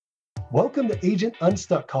Welcome to Agent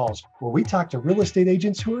Unstuck Calls, where we talk to real estate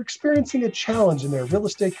agents who are experiencing a challenge in their real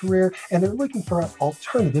estate career and they're looking for an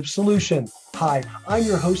alternative solution. Hi, I'm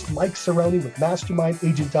your host, Mike Cerrone with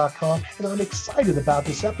MastermindAgent.com, and I'm excited about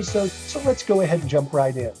this episode, so let's go ahead and jump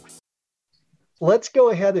right in. Let's go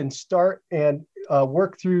ahead and start and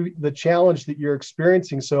work through the challenge that you're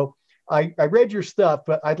experiencing. So I read your stuff,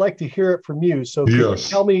 but I'd like to hear it from you. So can you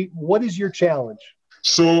tell me, what is your challenge?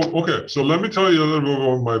 So let me tell you a little bit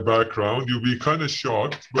about my background. You'll be kind of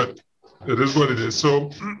shocked, but it is what it is. So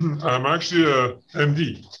I'm actually a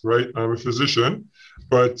MD, right? I'm a physician,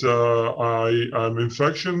 but I'm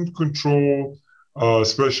infection control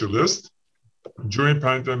specialist. During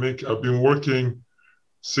pandemic, I've been working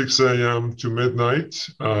 6 a.m. to midnight.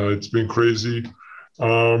 It's been crazy.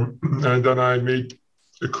 And then I made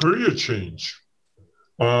a career change.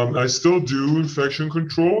 I still do infection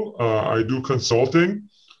control. I do consulting,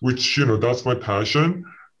 which, that's my passion.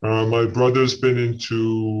 My brother's been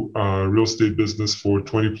into real estate business for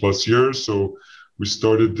 20 plus years. So we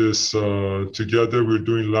started this together. We're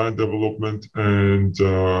doing land development and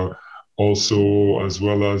also as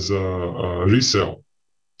well as resale.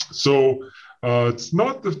 So it's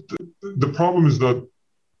not the problem is not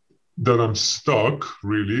that I'm stuck,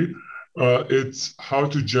 really. It's how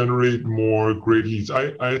to generate more great leads.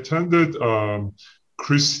 I attended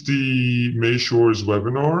Christy Mayshore's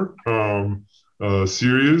webinar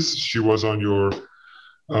series. She was on your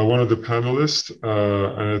one of the panelists.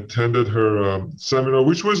 I attended her seminar,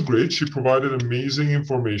 which was great. She provided amazing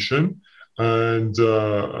information, and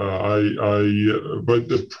but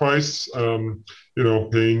the price,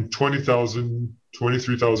 paying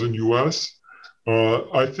 23,000 US.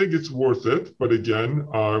 I think it's worth it, but again,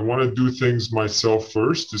 I want to do things myself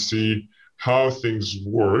first to see how things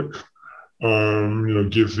work.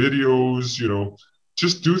 Give videos,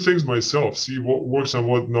 just do things myself, see what works and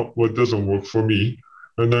what doesn't work for me,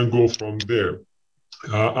 and then go from there.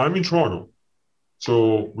 I'm in Toronto,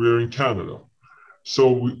 so we're in Canada.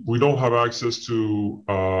 So we don't have access to,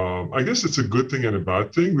 I guess it's a good thing and a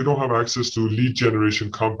bad thing. We don't have access to lead generation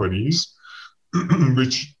companies,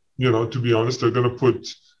 which, to be honest, they're going to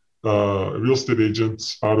put real estate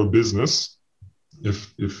agents out of business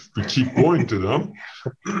if we keep going to them.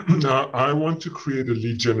 I want to create a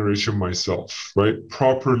lead generation myself, right?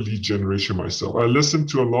 Proper lead generation myself. I listened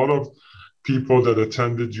to a lot of people that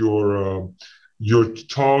attended your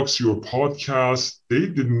talks, your podcast. They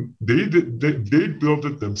built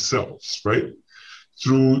it themselves, right?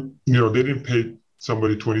 Through, they didn't pay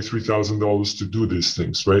somebody $23,000 to do these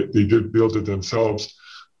things, right? They did build it themselves.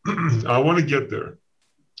 I want to get there.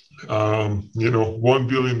 $1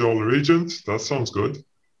 billion agent, that sounds good.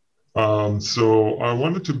 So I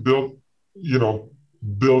wanted to build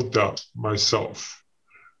that myself.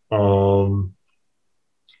 And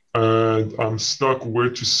I'm stuck where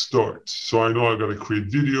to start. So I know I got to create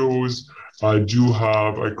videos. I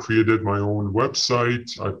created my own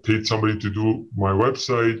website. I paid somebody to do my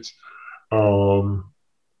website.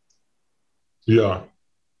 Yeah.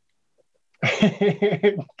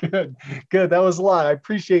 Good. That was a lot. I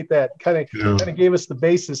appreciate that. Kind of gave us the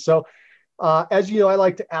basis. So, as you know, I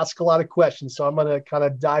like to ask a lot of questions. So I'm going to kind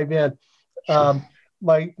of dive in. So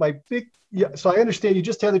I understand you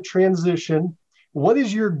just had a transition. What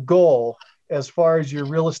is your goal as far as your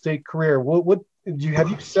real estate career? Have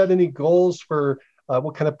you set any goals for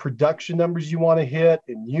what kind of production numbers you want to hit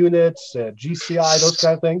in units, GCI, those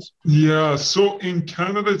kind of things? Yeah, so in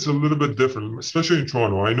Canada, it's a little bit different, especially in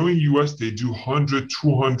Toronto. I know in US, they do 100,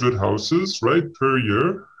 200 houses, right, per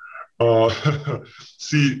year.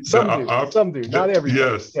 Some do, not everybody.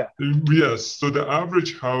 Yes, yeah. Yes. So the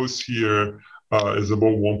average house here is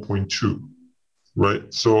about 1.2,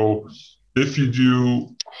 right? So if you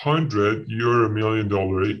do 100, you're you're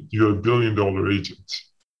 $1 billion agent.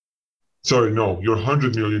 Sorry, no, you're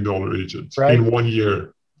 $100 million agent in 1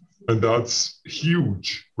 year. And that's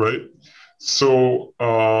huge, right? So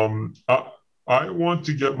I want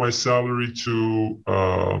to get my salary to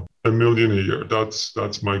 $1 million a year.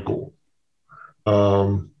 That's my goal.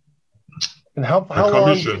 And how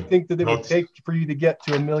long do you think that it would take for you to get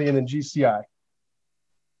to $1 million in GCI?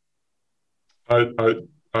 I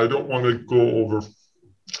don't want to go over.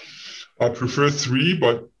 I prefer 3,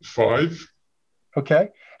 but 5. Okay.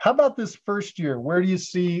 How about this first year? Where do you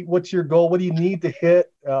see, what's your goal? What do you need to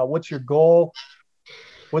hit? What's your goal?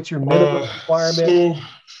 What's your minimum requirement? So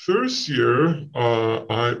first year,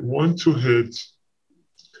 I want to hit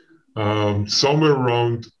somewhere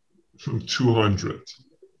around 200.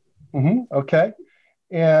 Okay.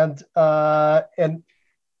 And how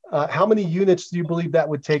many units do you believe that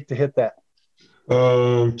would take to hit that?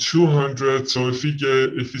 200. So if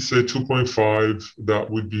you say 2.5, that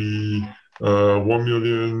would be 1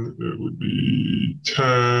 million. It would be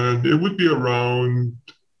 10. It would be around,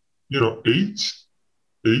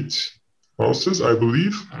 eight houses, I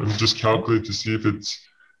believe. Let me just calculate to see if it's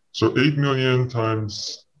so 8 million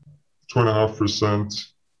times 2.5%.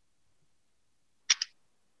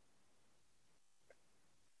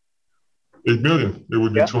 8 million. It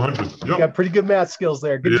would be 200. Yep. You got pretty good math skills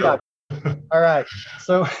there. Good job. All right.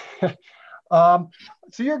 So, so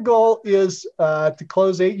your goal is to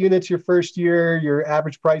close 8 units your first year. Your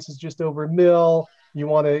average price is just over $1 million. You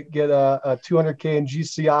want to get a 200K in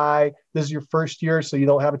GCI. This is your first year, so you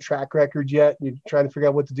don't have a track record yet. You're trying to figure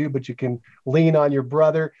out what to do, but you can lean on your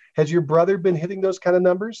brother. Has your brother been hitting those kind of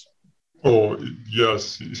numbers? Oh,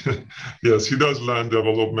 yes. Yes, he does land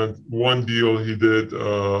development. One deal he did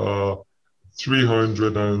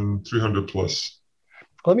 300 plus.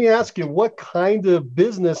 Let me ask you, what kind of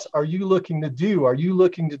business are you looking to do? Are you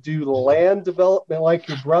looking to do land development like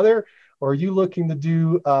your brother? Or are you looking to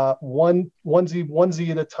do onesie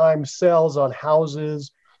at a time sales on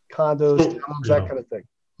houses, condos, that kind of thing?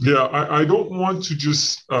 Yeah, I don't want to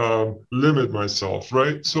just limit myself,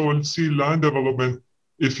 right? So let's see, land development,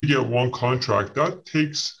 if you get one contract, that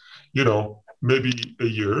takes, maybe a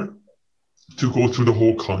year to go through the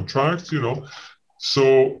whole contract,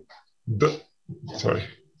 So sorry.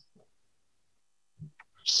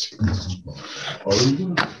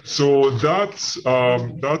 So that's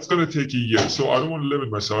going to take a year. So I don't want to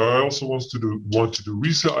limit myself. I also want to do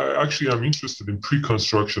resale. I'm interested in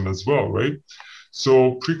pre-construction as well, right?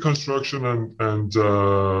 So pre-construction and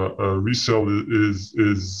resale is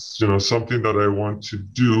something that I want to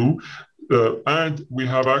do. And we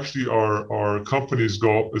have actually our company's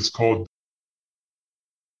goal is called.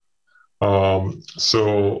 I'm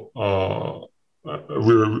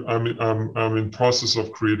in process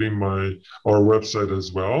of creating our website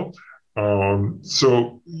as well.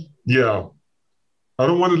 So yeah, I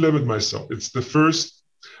don't want to limit myself. It's the first.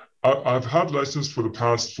 I've had license for the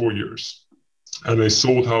past 4 years, and I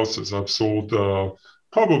sold houses. I've sold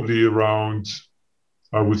probably around,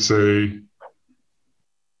 I would say,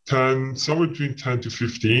 10, somewhere between 10 to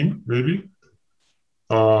 15, maybe.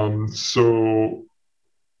 And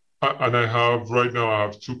right now I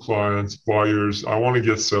have 2 clients, buyers. I want to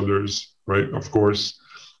get sellers, right? Of course.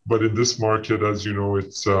 But in this market, as you know,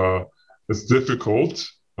 it's difficult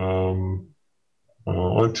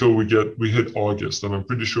until we hit August. And I'm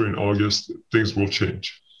pretty sure in August, things will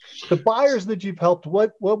change. The buyers that you've helped,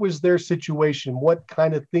 what was their situation? What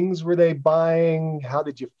kind of things were they buying? How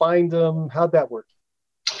did you find them? How'd that work?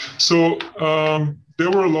 So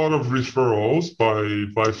there were a lot of referrals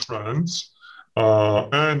by friends.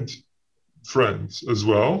 And friends as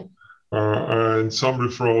well, and some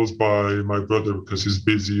referrals by my brother because he's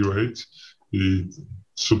busy, right? He's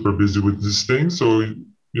super busy with this thing, so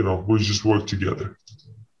we just work together.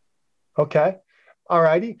 Okay, all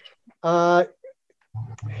righty.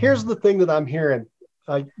 Here's the thing that I'm hearing: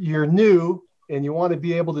 you're new and you want to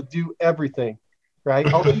be able to do everything, right?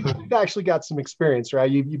 Although you've actually got some experience, right?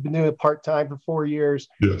 You've been doing it part-time for 4 years.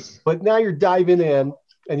 Yes. But now you're diving in.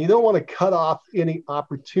 And you don't want to cut off any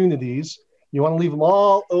opportunities. You want to leave them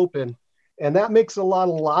all open. And that makes a lot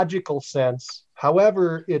of logical sense.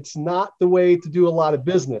 However, it's not the way to do a lot of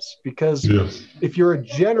business because if you're a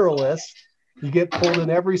generalist, you get pulled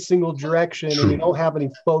in every single direction and you don't have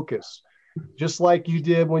any focus. Just like you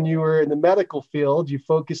did when you were in the medical field, you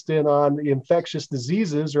focused in on the infectious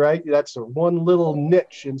diseases, right? That's one little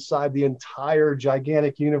niche inside the entire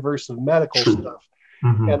gigantic universe of medical stuff.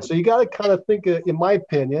 Mm-hmm. And so you got to kind of think, in my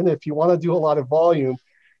opinion, if you want to do a lot of volume,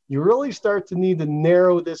 you really start to need to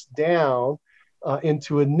narrow this down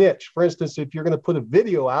into a niche. For instance, if you're going to put a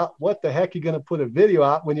video out, what the heck are you going to put a video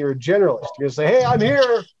out when you're a generalist? You're going to say, hey, I'm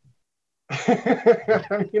here.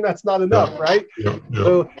 I mean, that's not enough, right? Yeah.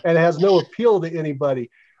 So, and it has no appeal to anybody.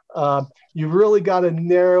 You really got to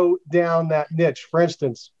narrow down that niche. For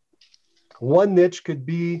instance, one niche could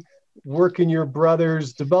be working your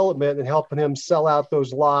brother's development and helping him sell out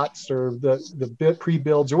those lots or the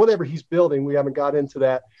pre-builds or whatever he's building. We haven't got into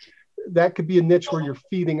that. That could be a niche where you're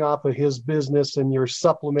feeding off of his business and you're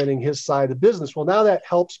supplementing his side of the business. Well, now that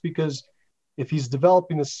helps because if he's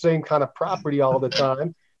developing the same kind of property all the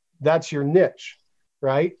time, that's your niche,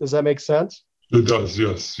 right? Does that make sense? It does,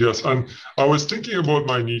 yes. And I was thinking about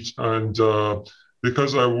my niche, and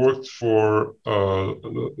because I worked for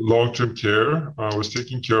long-term care, I was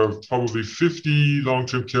taking care of probably 50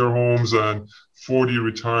 long-term care homes and 40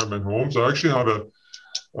 retirement homes. I actually had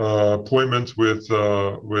appointment with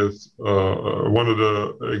one of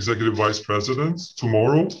the executive vice presidents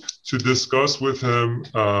tomorrow to discuss with him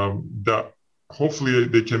that hopefully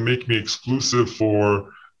they can make me exclusive for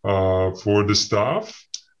the staff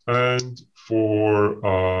and for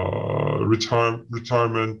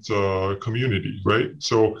retirement community, right?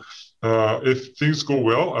 So if things go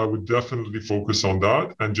well, I would definitely focus on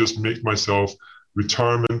that and just make myself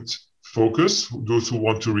retirement focus, those who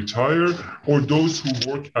want to retire or those who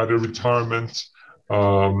work at a retirement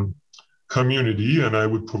community. And I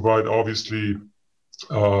would provide obviously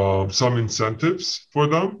some incentives for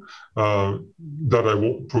them that I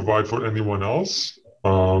won't provide for anyone else.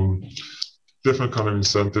 Different kind of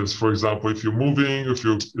incentives. For example, if you're moving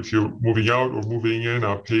out or moving in,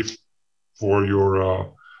 I'll pay for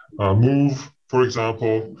your move, for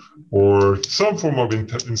example, or some form of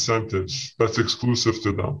incentives that's exclusive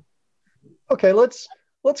to them. Okay, let's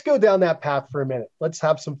go down that path for a minute. Let's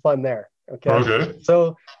have some fun there. Okay.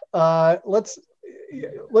 So let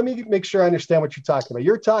me make sure I understand what you're talking about.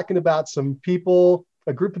 You're talking about some people,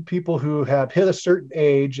 a group of people who have hit a certain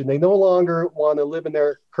age and they no longer want to live in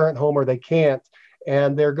their current home, or they can't,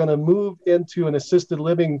 and they're going to move into an assisted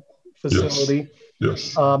living facility.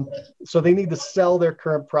 Yes. So they need to sell their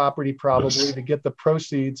current property probably to get the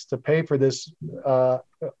proceeds to pay for this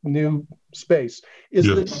new space.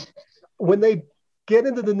 When they get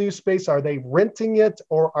into the new space, are they renting it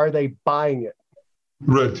or are they buying it?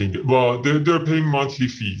 Renting it. Well, they're paying monthly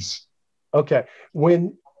fees. Okay.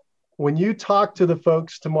 When you talk to the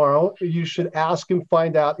folks tomorrow, you should ask and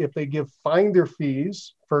find out if they give finder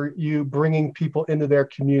fees for you bringing people into their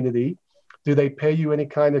community. Do they pay you any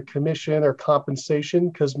kind of commission or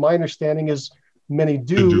compensation? Because my understanding is many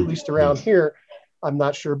do, at least around here. I'm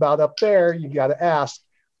not sure about up there. You got to ask.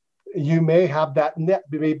 You may have that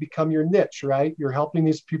may become your niche, right? You're helping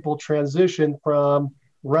these people transition from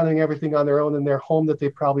running everything on their own in their home that they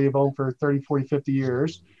probably have owned for 30, 40, 50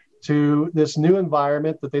 years to this new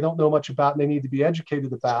environment that they don't know much about and they need to be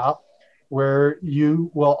educated about, where you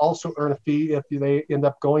will also earn a fee if they end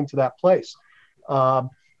up going to that place.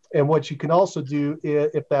 And what you can also do,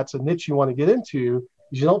 if that's a niche you want to get into,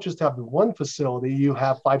 is you don't just have the one facility, you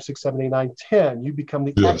have 5, 6, 7, 8, 9, 10. You become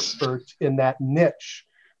the expert in that niche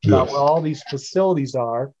about where all these facilities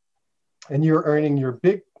are, and you're earning your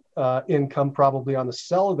big income probably on the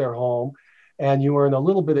sale of their home, and you earn a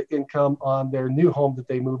little bit of income on their new home that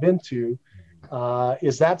they move into.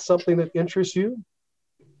 Is that something that interests you?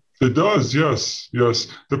 It does, yes.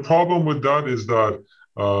 The problem with that is that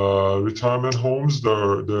retirement homes,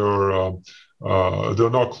 they're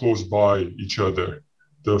not close by each other.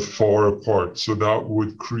 They're far apart. So that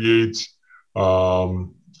would create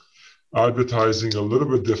advertising a little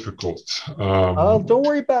bit difficult. Don't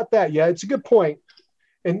worry about that. Yeah, it's a good point.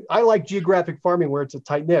 And I like geographic farming where it's a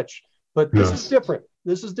tight niche, but this is different.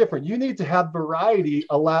 This is different. You need to have variety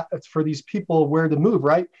a lot for these people where to move,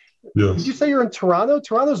 right? Yes. Did you say you're in Toronto?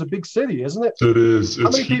 Toronto's a big city, isn't it? It is. How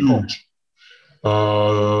many people?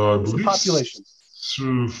 What's the population?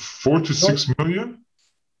 4 to 6 million.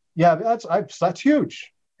 Yeah, that's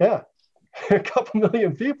huge. Yeah, a couple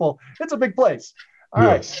million people. It's a big place. All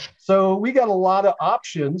right. So we got a lot of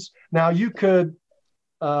options. Now you could,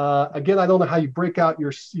 again, I don't know how you break out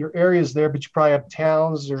your areas there, but you probably have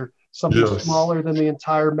towns or something smaller than the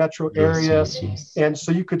entire metro area. And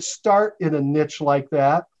so you could start in a niche like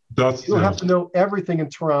that. You don't have to know everything in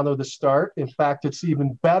Toronto to start. In fact, it's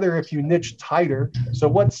even better if you niche tighter. So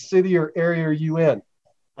what city or area are you in?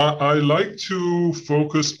 I like to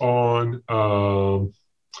focus on,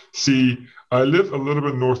 I live a little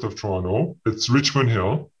bit north of Toronto. It's Richmond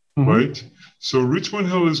Hill, right? So Richmond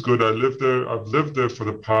Hill is good. I've lived there for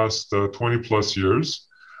the past 20 plus years.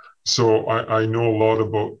 So I know a lot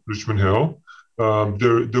about Richmond Hill.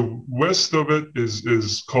 The west of it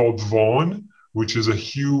is called Vaughan, which is a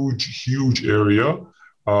huge area.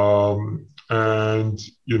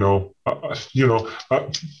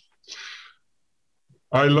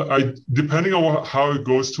 I depending on how it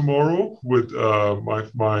goes tomorrow with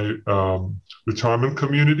my retirement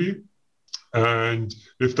community, and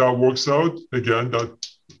if that works out, again, that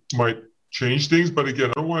might change things. But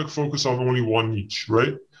again, I don't want to focus on only one niche,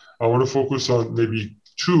 right? I want to focus on maybe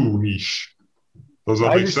 2 niche. Does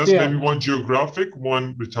that make sense? Maybe one geographic,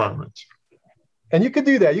 one retirement. And you could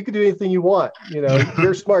do that. You could do anything you want. You know,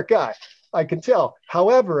 you're a smart guy. I can tell.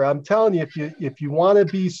 However, I'm telling you, if you want to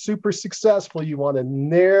be super successful, you want to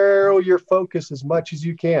narrow your focus as much as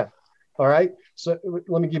you can. All right. So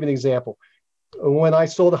let me give you an example. When I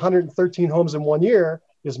sold 113 homes in 1 year,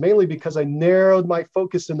 is mainly because I narrowed my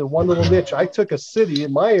focus into one little niche. I took a city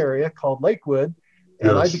in my area called Lakewood,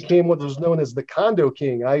 And I Yes. became what was known as the condo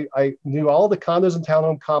king. I knew all the condos and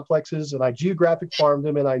townhome complexes, and I geographic farmed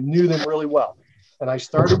them, and I knew them really well. And I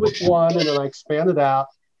started with one, and then I expanded out.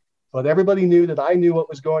 But everybody knew that I knew what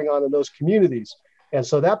was going on in those communities. And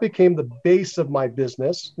so that became the base of my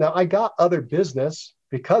business. Now, I got other business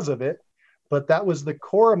because of it, but that was the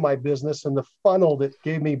core of my business and the funnel that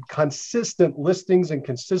gave me consistent listings and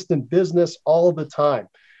consistent business all the time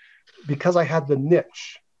because I had the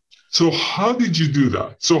niche. So how did you do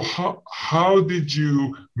that? So how did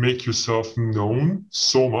you make yourself known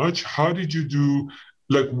so much? How did you do,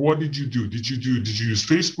 like, what did you do? Did you use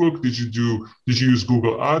Facebook? Did you use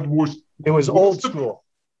Google AdWords? It was What's old the- school.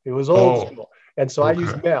 It was old school. And so I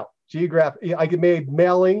used Okay. mail, geographic. I made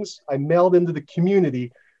mailings. I mailed into the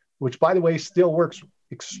community, which, by the way, still works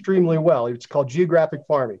extremely well. It's called geographic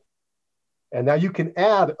farming. And now you can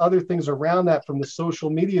add other things around that from the social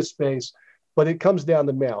media space, but it comes down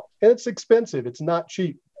to mail. And it's expensive. It's not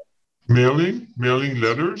cheap. Mailing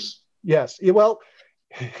letters? Yes. Well,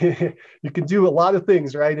 you can do a lot of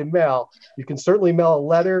things, right, in mail. You can certainly mail a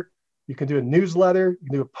letter. You can do a newsletter. You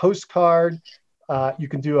can do a postcard. You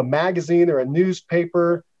can do a magazine or a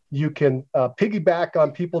newspaper. You can piggyback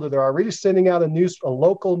on people that are already sending out a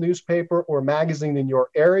local newspaper or magazine in your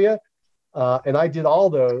area. And I did all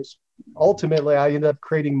those. Ultimately, I ended up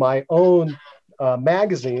creating my own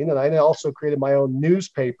magazine, and I also created my own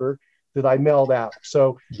newspaper that I mailed out.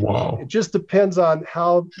 So Wow. it just depends on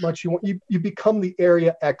how much you want. You become the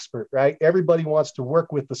area expert, right? Everybody wants to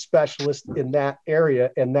work with the specialist in that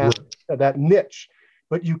area and that niche,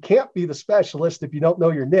 but you can't be the specialist if you don't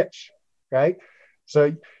know your niche, right?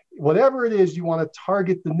 So whatever it is, you want to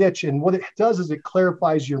target the niche, and what it does is it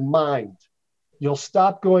clarifies your mind. You'll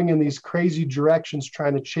stop going in these crazy directions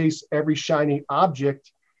trying to chase every shiny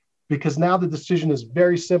object, because now the decision is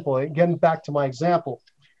very simple. Again, back to my example.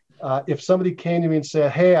 If somebody came to me and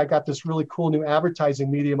said, hey, I got this really cool new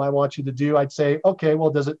advertising medium I want you to do, I'd say, okay,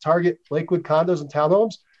 well, does it target Lakewood condos and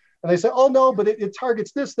townhomes? And they say, oh, no, but it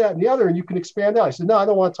targets this, that, and the other, and you can expand out. I said, no, I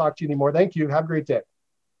don't want to talk to you anymore. Thank you. Have a great day.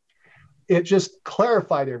 It just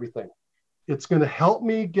clarified everything. It's going to help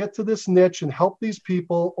me get to this niche and help these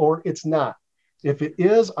people, or it's not. If it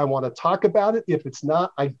is, I want to talk about it. If it's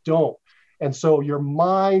not, I don't. And so your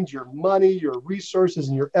mind, your money, your resources,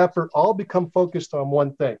 and your effort all become focused on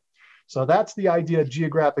one thing. So that's the idea of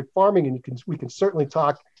geographic farming. And we can certainly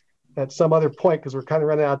talk at some other point because we're kind of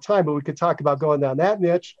running out of time, but we could talk about going down that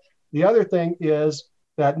niche. The other thing is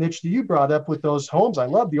that niche that you brought up with those homes. I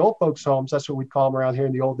love the old folks' homes. That's what we call them around here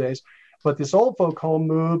in the old days. But this old folk home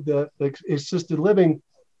move, the assisted living,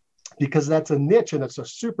 because that's a niche and it's a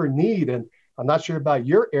super need. And I'm not sure about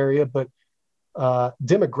your area, but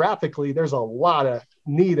demographically, there's a lot of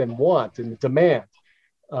need and want and demand.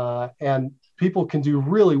 And people can do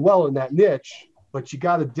really well in that niche, but you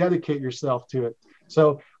got to dedicate yourself to it.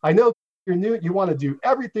 So I know you're new, you want to do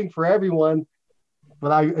everything for everyone,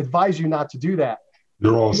 but I advise you not to do that.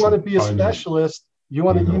 You're awesome. You want to be a specialist.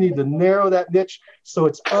 You need to narrow that niche so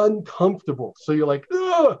it's uncomfortable. So you're like,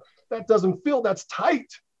 ugh, that doesn't feel, that's tight.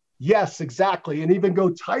 Yes, exactly. And even go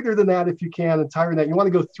tighter than that if you can, and tighter than that. You want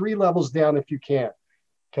to go 3 levels down if you can.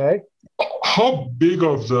 Okay. How big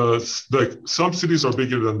of some cities are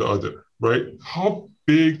bigger than the other, right? How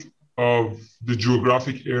big of the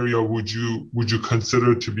geographic area would you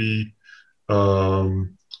consider to be,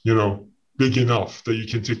 big enough that you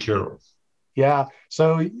can take care of? Yeah.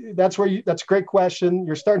 So that's a great question.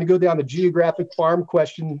 You're starting to go down the geographic farm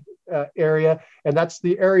question area, and that's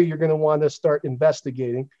the area you're going to want to start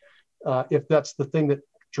investigating if that's the thing that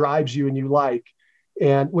drives you and you like.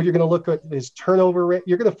 And what you're going to look at is turnover rate.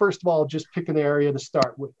 You're going to, first of all, just pick an area to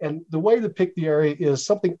start with. And the way to pick the area is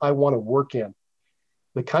something I want to work in,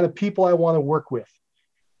 the kind of people I want to work with.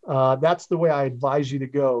 That's the way I advise you to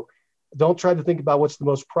go. Don't try to think about what's the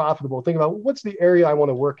most profitable. Think about what's the area I want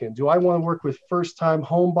to work in. Do I want to work with first-time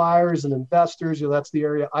home buyers and investors? That's the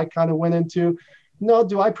area I kind of went into. No,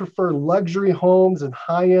 do I prefer luxury homes and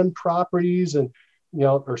high-end properties and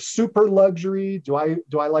or super luxury? Do I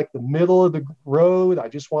like the middle of the road? I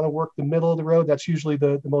just want to work the middle of the road. That's usually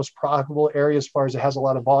the most profitable area as far as it has a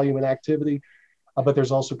lot of volume and activity, but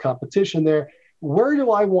there's also competition there. Where do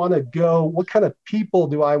I want to go? What kind of people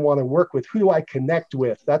do I want to work with? Who do I connect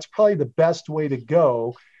with? That's probably the best way to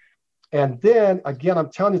go. And then again, I'm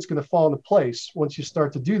telling you, it's going to fall into place once you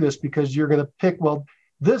start to do this, because you're going to pick, well,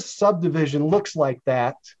 this subdivision looks like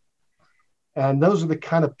that. And those are the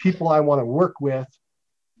kind of people I want to work with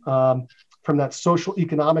from that social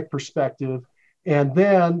economic perspective. And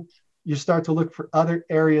then you start to look for other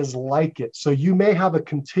areas like it. So you may have a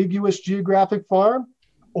contiguous geographic farm,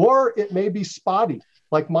 Or it may be spotty.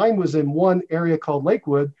 Like mine was in one area called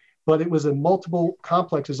Lakewood, but it was in multiple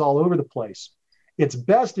complexes all over the place. It's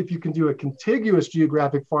best if you can do a contiguous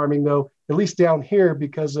geographic farming, though, at least down here,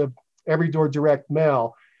 because of every door direct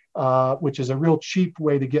mail, which is a real cheap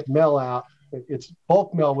way to get mail out. It's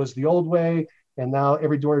bulk mail was the old way, and now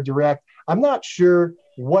every door direct. I'm not sure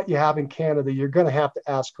what you have in Canada. You're going to have to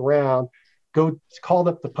ask around. Go call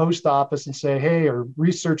up the post office and say, hey, or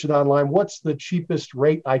research it online. What's the cheapest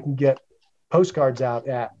rate I can get postcards out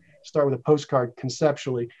at? Start with a postcard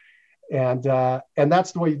conceptually. And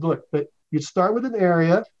that's the way you look. But you start with an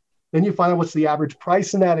area, then you find out what's the average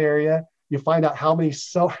price in that area. You find out how many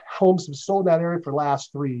homes have sold in that area for the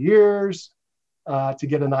last 3 years to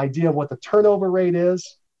get an idea of what the turnover rate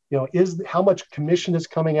is. Is how much commission is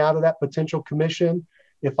coming out of that potential commission.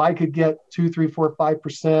 If I could get 2, 3, 4,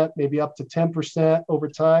 5%, maybe up to 10% over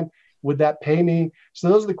time, would that pay me? So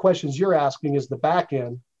those are the questions you're asking is the back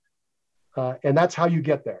end. And that's how you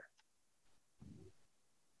get there.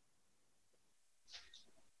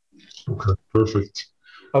 Okay, perfect.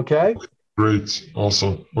 Okay. Great.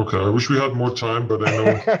 Awesome. Okay. I wish we had more time, but I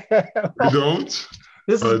know we don't.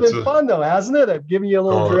 This has been fun though, hasn't it? I've given you a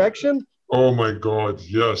little direction. Oh my God.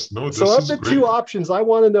 Yes. No, this so of is the great. 2 options, I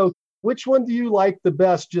want to know which one do you like the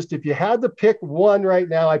best? Just if you had to pick one right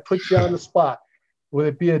now, I put you on the spot. Would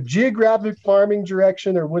it be a geographic farming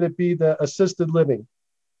direction or would it be the assisted living?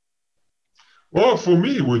 Well, for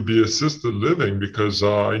me, it would be assisted living because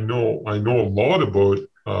I know a lot about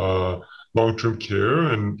long-term care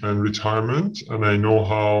and retirement, and I know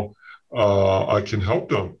how I can help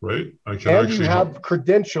them. Right? I can. And you have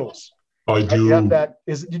credentials. I do. You have that.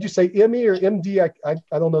 Did you say ME or MD? I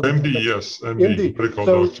don't know. MD, yes. MD.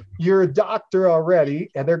 So doctor. You're a doctor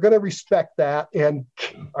already, and they're going to respect that. And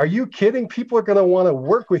are you kidding? People are going to want to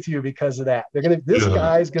work with you because of that. This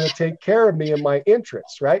guy's going to take care of me and my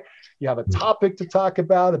interests, right? You have a topic to talk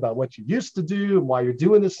about what you used to do and why you're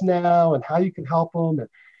doing this now and how you can help them. And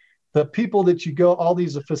the people that you go, all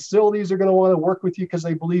these facilities are going to want to work with you because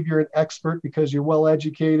they believe you're an expert because you're well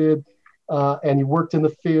educated and you worked in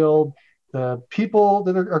the field. The people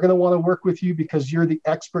that are going to want to work with you because you're the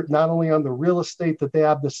expert, not only on the real estate that they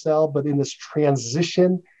have to sell, but in this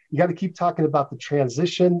transition. You got to keep talking about the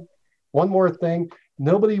transition. One more thing.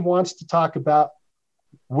 Nobody wants to talk about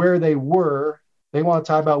where they were. They want to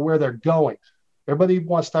talk about where they're going. Everybody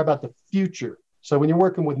wants to talk about the future. So when you're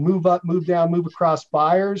working with move up, move down, move across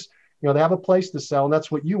buyers, they have a place to sell, and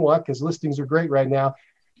that's what you want because listings are great right now.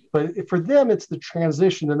 But for them, it's the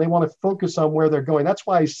transition, and they want to focus on where they're going. That's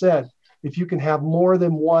why I said, if you can have more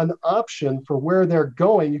than one option for where they're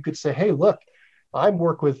going, you could say, hey, look, I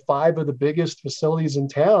work with 5 of the biggest facilities in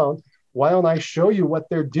town. Why don't I show you what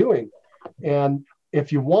they're doing? And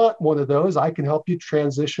if you want one of those, I can help you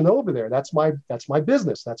transition over there. That's my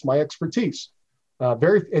business. That's my expertise.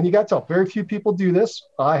 And you got to tell, very few people do this.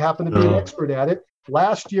 I happen to be an expert at it.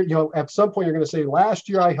 Last year, at some point you're going to say, last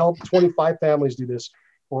year I helped 25 families do this,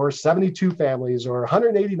 or 72 families, or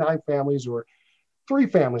 189 families, or 3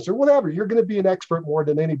 families or whatever. You're going to be an expert more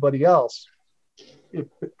than anybody else. It's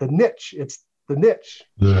the niche.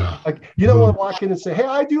 Yeah. Like you don't want to walk in and say, hey,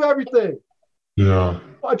 I do everything. Yeah.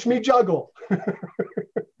 Watch me juggle.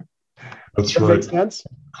 That's right. Make sense?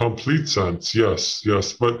 Complete sense. Yes.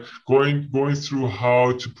 But going through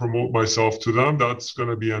how to promote myself to them, that's going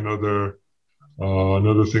to be another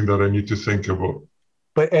thing that I need to think about.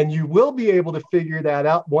 And you will be able to figure that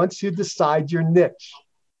out once you decide your niche.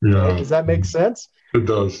 Yeah. Right? Does that make sense? It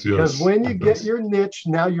does, yes. Because when you get your niche,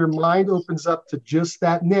 now your mind opens up to just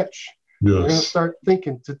that niche. Yes. You're going to start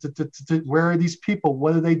thinking, where are these people?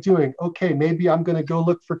 What are they doing? Okay, maybe I'm going to go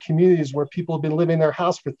look for communities where people have been living in their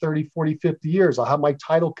house for 30, 40, 50 years. I'll have my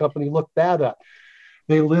title company look that up.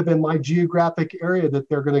 They live in my geographic area that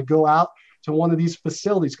they're going to go out to one of these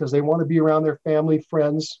facilities because they want to be around their family,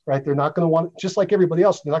 friends, right? They're not going to want, just like everybody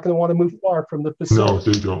else, they're not going to want to move far from the facility.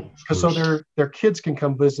 No, they don't. Because so their kids can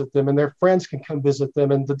come visit them and their friends can come visit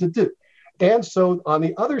them and so on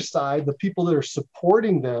the other side, the people that are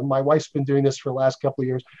supporting them, my wife's been doing this for the last couple of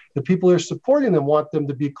years, the people that are supporting them want them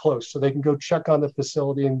to be close so they can go check on the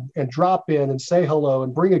facility and drop in and say hello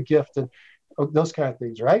and bring a gift and those kind of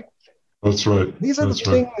things, right? That's right. These are the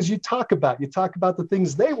things you talk about. You talk about the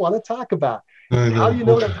things they want to talk about. How do you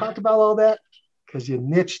know to talk about all that? Because you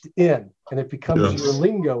niched in and it becomes your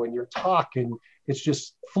lingo and your talk and it's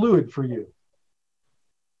just fluid for you.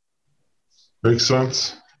 Makes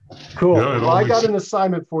sense. Cool. Yeah, I got an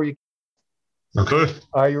assignment for you. Okay.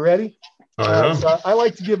 Are you ready? I am. So I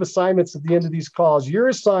like to give assignments at the end of these calls. Your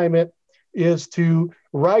assignment is to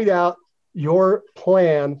write out your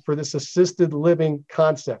plan for this assisted living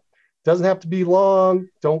concept. Doesn't have to be long.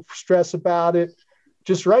 Don't stress about it.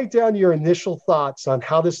 Just write down your initial thoughts on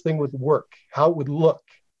how this thing would work, how it would look,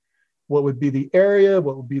 what would be the area,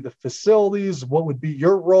 what would be the facilities, what would be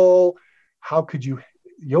your role, how could you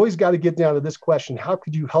always got to get down to this question, how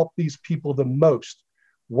could you help these people the most?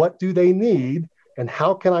 What do they need and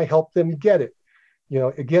how can I help them get it?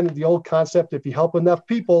 Again, the old concept, if you help enough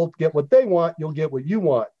people get what they want, you'll get what you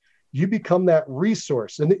want. You become that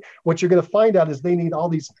resource. And what you're going to find out is they need all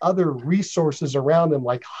these other resources around them,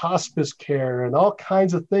 like hospice care and all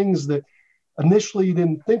kinds of things that initially you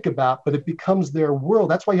didn't think about, but it becomes their world.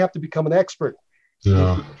 That's why you have to become an expert.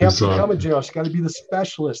 Yeah, you have to become a generalist. You got to be the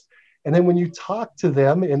specialist. And then when you talk to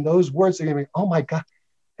them in those words, they're going to be, oh my God,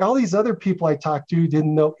 all these other people I talked to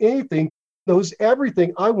didn't know anything, knows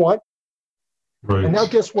everything I want. Right. And now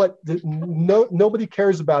guess what? Nobody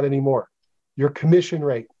cares about anymore. Your commission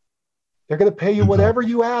rate. They're going to pay you whatever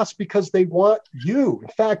you ask because they want you. In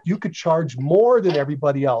fact, you could charge more than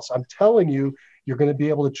everybody else. I'm telling you, you're going to be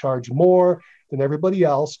able to charge more than everybody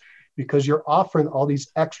else because you're offering all these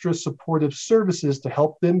extra supportive services to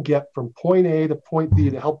help them get from point A to point B,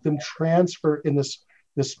 to help them transfer in this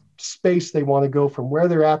space they want to go from where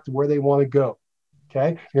they're at to where they want to go.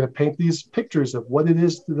 Okay. You're going to paint these pictures of what it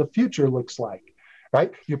is that the future looks like.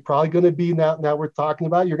 Right? You're probably going to be now we're talking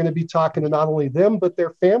about, you're going to be talking to not only them, but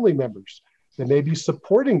their family members that may be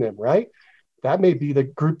supporting them, right? That may be the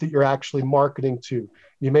group that you're actually marketing to.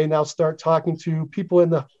 You may now start talking to people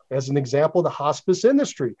as an example, the hospice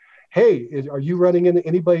industry. Hey, are you running into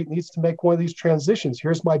anybody that needs to make one of these transitions?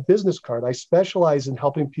 Here's my business card. I specialize in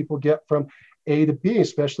helping people get from A to B,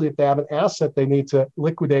 especially if they have an asset they need to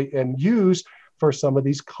liquidate and use for some of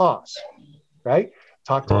these costs, right?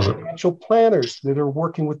 Talk to financial planners that are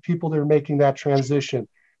working with people that are making that transition.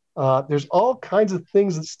 There's all kinds of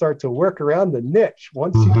things that start to work around the niche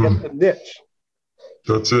once you get the niche.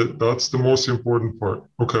 That's it. That's the most important part.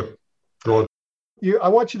 Okay. Go ahead. I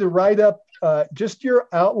want you to write up just your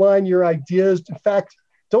outline, your ideas. In fact,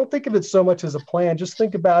 don't think of it so much as a plan. Just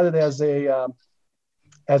think about it as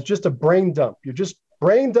just a brain dump. You're just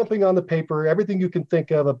brain dumping on the paper everything you can think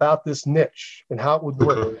of about this niche and how it would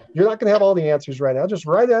work. Okay. You're not going to have all the answers right now. Just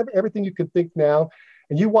write out everything you can think now,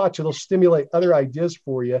 and you watch. It'll stimulate other ideas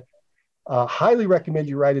for you. Highly recommend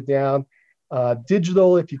you write it down.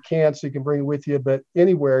 Digital if you can, so you can bring it with you. But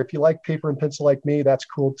anywhere, if you like paper and pencil like me, that's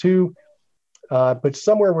cool too. But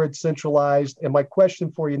somewhere where it's centralized. And my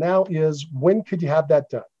question for you now is, when could you have that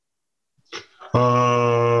done?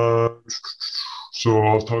 So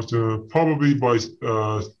I'll talk to probably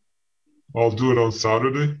I'll do it on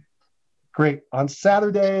Saturday. Great. On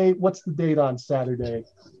Saturday, what's the date on Saturday?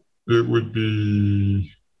 It would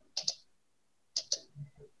be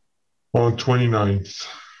on 29th.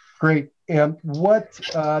 Great. And what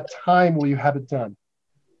time will you have it done?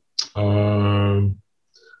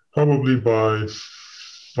 Probably by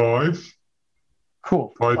 5.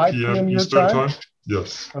 Cool. 5 p.m. Eastern time?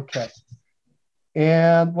 Yes. Okay.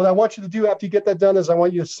 And what I want you to do after you get that done is I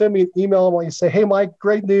want you to send me an email. I want you to say, hey, Mike,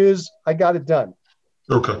 great news. I got it done.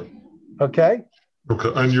 Okay. Okay.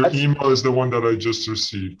 Okay. And your email is the one that I just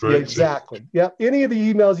received, right? Exactly. Yeah. Any of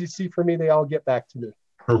the emails you see from me, they all get back to me.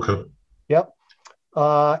 Okay. Yep.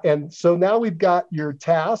 And so now we've got your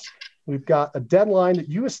task. We've got a deadline that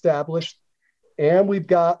you established, and we've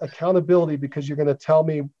got accountability because you're going to tell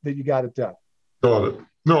me that you got it done. Got it.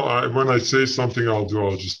 No, when I say something I'll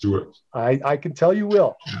just do it. I can tell you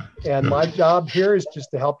will. And my job here is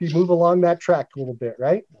just to help you move along that track a little bit,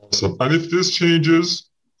 right? Awesome. And if this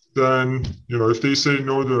changes, then, if they say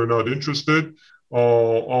no, they're not interested,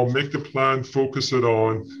 I'll make the plan, focus it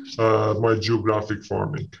on my geographic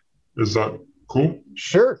farming. Is that cool?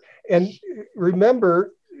 Sure. And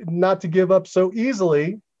remember not to give up so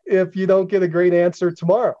easily if you don't get a great answer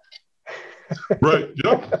tomorrow. Right.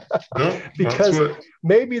 Yeah. Because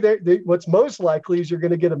maybe what's most likely is you're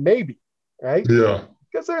going to get a maybe, right? Yeah.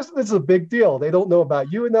 Because this is a big deal. They don't know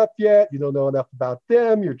about you enough yet. You don't know enough about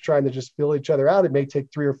them. You're trying to just fill each other out. It may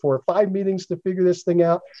take 3 or 4 or 5 meetings to figure this thing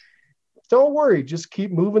out. Don't worry. Just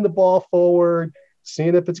keep moving the ball forward,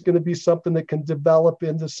 seeing if it's going to be something that can develop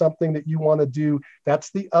into something that you want to do.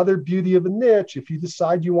 That's the other beauty of a niche. If you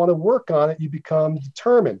decide you want to work on it, you become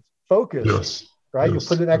determined, focused. Yes. Right? You'll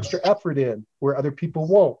put an extra effort in where other people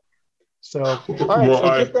won't. So, all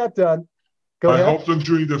right, get that done. Go ahead. I helped them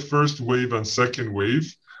during the first wave and second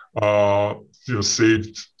wave.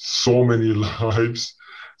 Saved so many lives.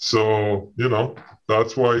 So,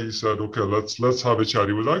 that's why he said, okay, let's have a chat.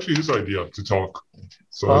 It was actually his idea to talk.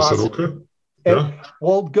 So awesome. I said, okay. And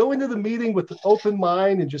we'll go into the meeting with an open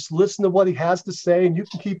mind and just listen to what he has to say. And you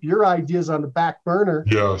can keep your ideas on the back burner.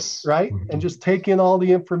 Yes. Right. And just take in all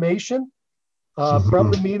the information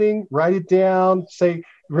from the meeting, write it down, say,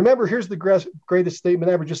 remember, here's the greatest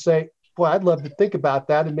statement ever. Just say, boy, I'd love to think about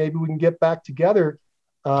that. And maybe we can get back together.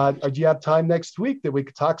 Do you have time next week that we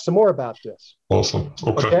could talk some more about this? Awesome.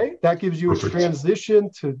 Okay. That gives you a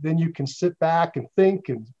transition to then you can sit back and think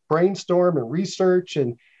and brainstorm and research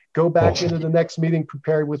and go back into the next meeting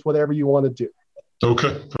prepared with whatever you want to do.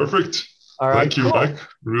 Okay, perfect. All right. Thank you, Mike.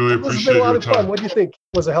 Really appreciate your time. Fun. What do you think?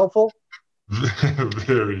 Was it helpful?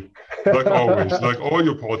 Very. Like always, like all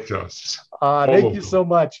your podcasts. Thank you so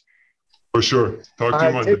much. For sure. Talk to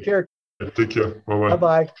you Monday. Take care. Take care. Bye-bye.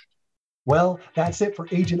 Bye-bye. Well, that's it for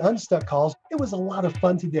Agent Unstuck calls. It was a lot of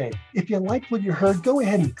fun today. If you liked what you heard, go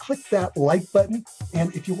ahead and click that like button.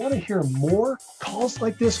 And if you want to hear more calls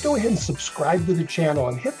like this, go ahead and subscribe to the channel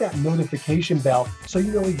and hit that notification bell so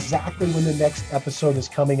you know exactly when the next episode is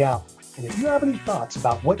coming out. And if you have any thoughts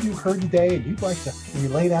about what you heard today and you'd like to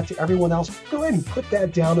relay that to everyone else, go ahead and put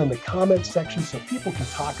that down in the comment section so people can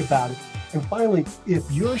talk about it. And finally, if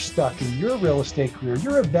you're stuck in your real estate career,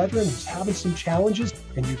 you're a veteran who's having some challenges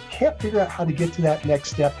and you can't figure out how to get to that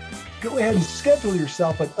next step, go ahead and schedule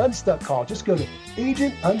yourself an Unstuck call. Just go to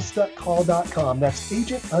agentunstuckcall.com. That's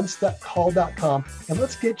agentunstuckcall.com. And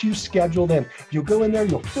let's get you scheduled in. You'll go in there,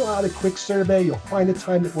 you'll fill out a quick survey, you'll find a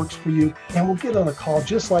time that works for you, and we'll get on a call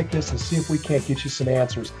just like this and see if we can't get you some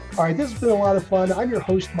answers. All right, this has been a lot of fun. I'm your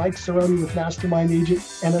host, Mike Cerrone with Mastermind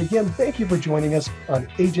Agent. And again, thank you for joining us on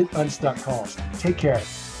Agent Unstuck Calls. Take care.